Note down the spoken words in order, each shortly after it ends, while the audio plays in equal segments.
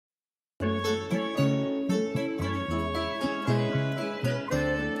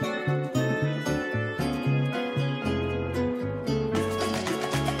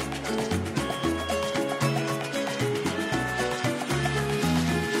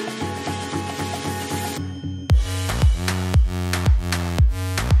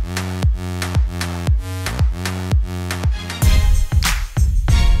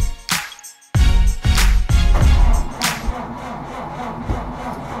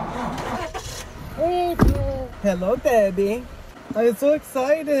Hello, Debbie. I'm so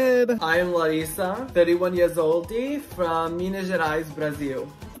excited. I'm Larissa, 31 years old, from Minas Gerais,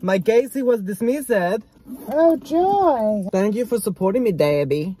 Brazil. My case was dismissed. Oh, joy. Thank you for supporting me,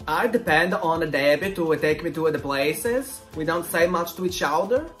 Debbie. I depend on Debbie to take me to the places. We don't say much to each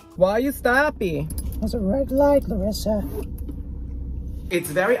other. Why are you stopping? There's a red light, Larissa. It's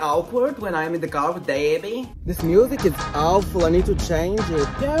very awkward when I'm in the car with Debbie. This music is awful. I need to change it.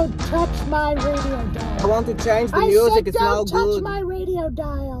 Don't touch my radio dial. I want to change the music. It's not no good. good. Don't touch my radio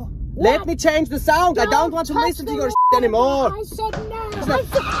dial. Let me change the song. I don't want to listen to your shit anymore. I said no.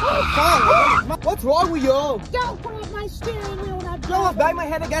 What's wrong with you? Don't grab my steering wheel. No, I banged my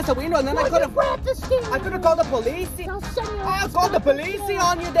head against the window and then I could have grabbed the steering wheel. I could have called the police. I'll call the police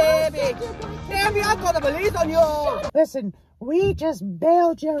on you, Debbie. Debbie, I'll call the police on you. Listen, we just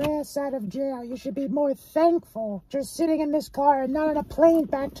bailed your ass out of jail. You should be more thankful you're sitting in this car and not on a plane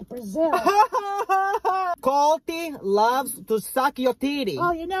back to Brazil. Colty loves to suck your titty.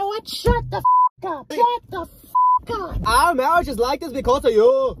 Oh, you know what? Shut the up. Shut the up. Our marriage is like this because of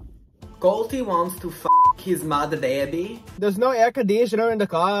you. Colty wants to his mother, Debbie. There's no air conditioner in the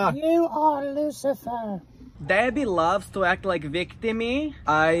car. You are Lucifer. Debbie loves to act like victim-y.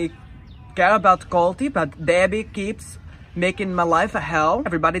 I care about Colty, but Debbie keeps making my life a hell.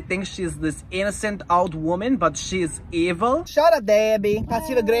 Everybody thinks she's this innocent old woman, but she's evil. Shut up, Debbie.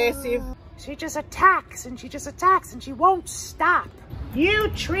 Passive-aggressive. She just attacks and she just attacks and she won't stop. You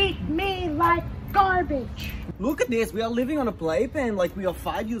treat me like garbage. Look at this. We are living on a playpen like we are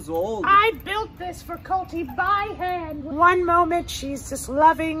 5 years old. I built this for Colty by hand. One moment she's this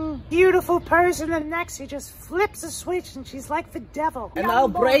loving, beautiful person, and the next she just flips a switch and she's like the devil. And I'll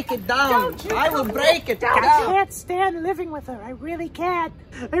break it down. I will break it down. I can't stand living with her. I really can't.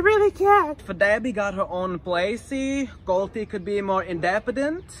 I really can't. If Debbie got her own placey, Colty could be more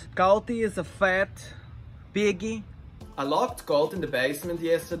independent. Colty is a fat piggy. I locked Colt in the basement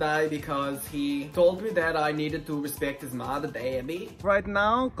yesterday because he told me that I needed to respect his mother, Debbie. Right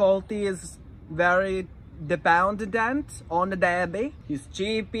now, Colty is very dependent on the Debbie. He's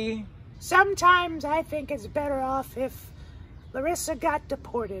cheapy. Sometimes I think it's better off if Larissa got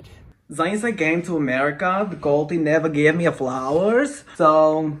deported. Since I came to America, the Colty never gave me flowers.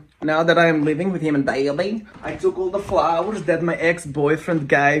 So now that I'm living with him and Debbie, I took all the flowers that my ex-boyfriend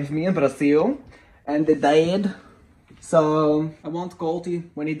gave me in Brazil, and they died. So I want Colty,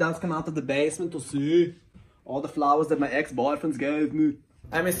 when he does come out of the basement, to see all the flowers that my ex-boyfriends gave me.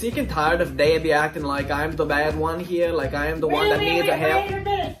 I'm sick and tired of Debbie acting like I'm the bad one here, like I am the one that needs a help. Wait a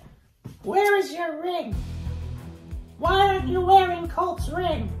minute. Where is your ring? Why aren't you wearing Colt's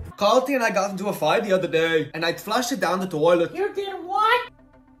ring? Colty and I got into a fight the other day, and I flushed it down the toilet. You did what?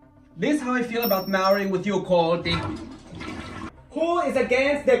 This is how I feel about marrying with you, Colty. Who is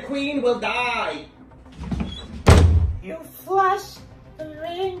against the queen will die. You flushed the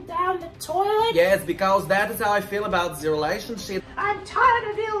ring down the toilet? Yes, because that is how I feel about the relationship. I'm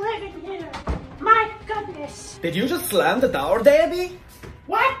tired of you living here. My goodness. Did you just slam the door, Debbie?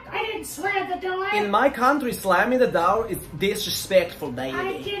 What? I didn't slam the door. In my country, slamming the door is disrespectful, Debbie.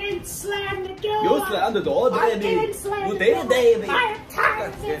 I didn't slam the door. You slammed the door, Debbie. I didn't slam you the did door. it, Debbie. I am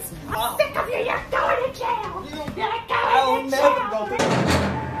tired of this. I'm sick of you. You're going to jail. You're I'll going to never jail. go to...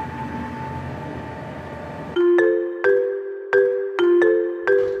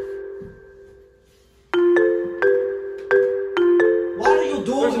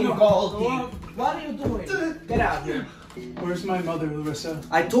 What are you doing? Get out here. Where's my mother, Larissa?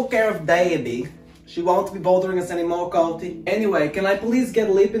 I took care of Debbie. She won't be bothering us anymore, Colty. Anyway, can I please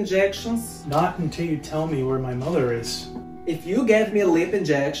get lip injections? Not until you tell me where my mother is. If you get me lip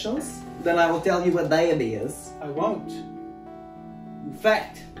injections, then I will tell you where Debbie is. I won't. In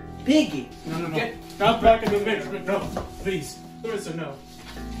fact, Piggy. No. Not back in the basement. No, please. Larissa, no.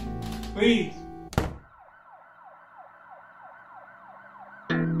 Please.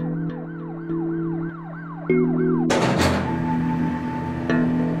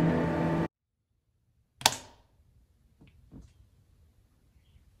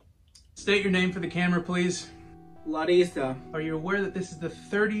 State your name for the camera, please. Larissa. Are you aware that this is the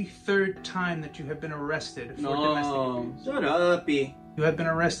 33rd time that you have been arrested for domestic abuse? Shut up, You have been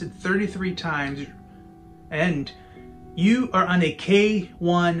arrested 33 times, and you are on a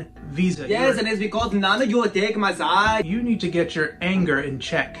K-1 visa. Yes, and it's because none of you are taking my side. You need to get your anger in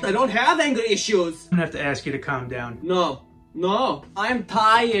check. I don't have anger issues. I'm gonna have to ask you to calm down. No. I'm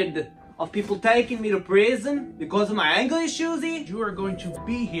tired of people taking me to prison because of my anger issues. You are going to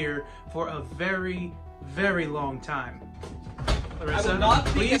be here for a very, very long time. Larissa, not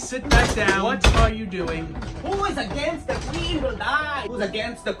be- please sit back down. What are you doing? Who is against the queen will die. Who's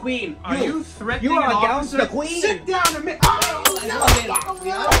against the queen? Are you threatening You are an against officer? the queen. Sit down and make. Oh, No,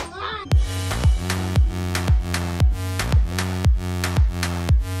 no, no.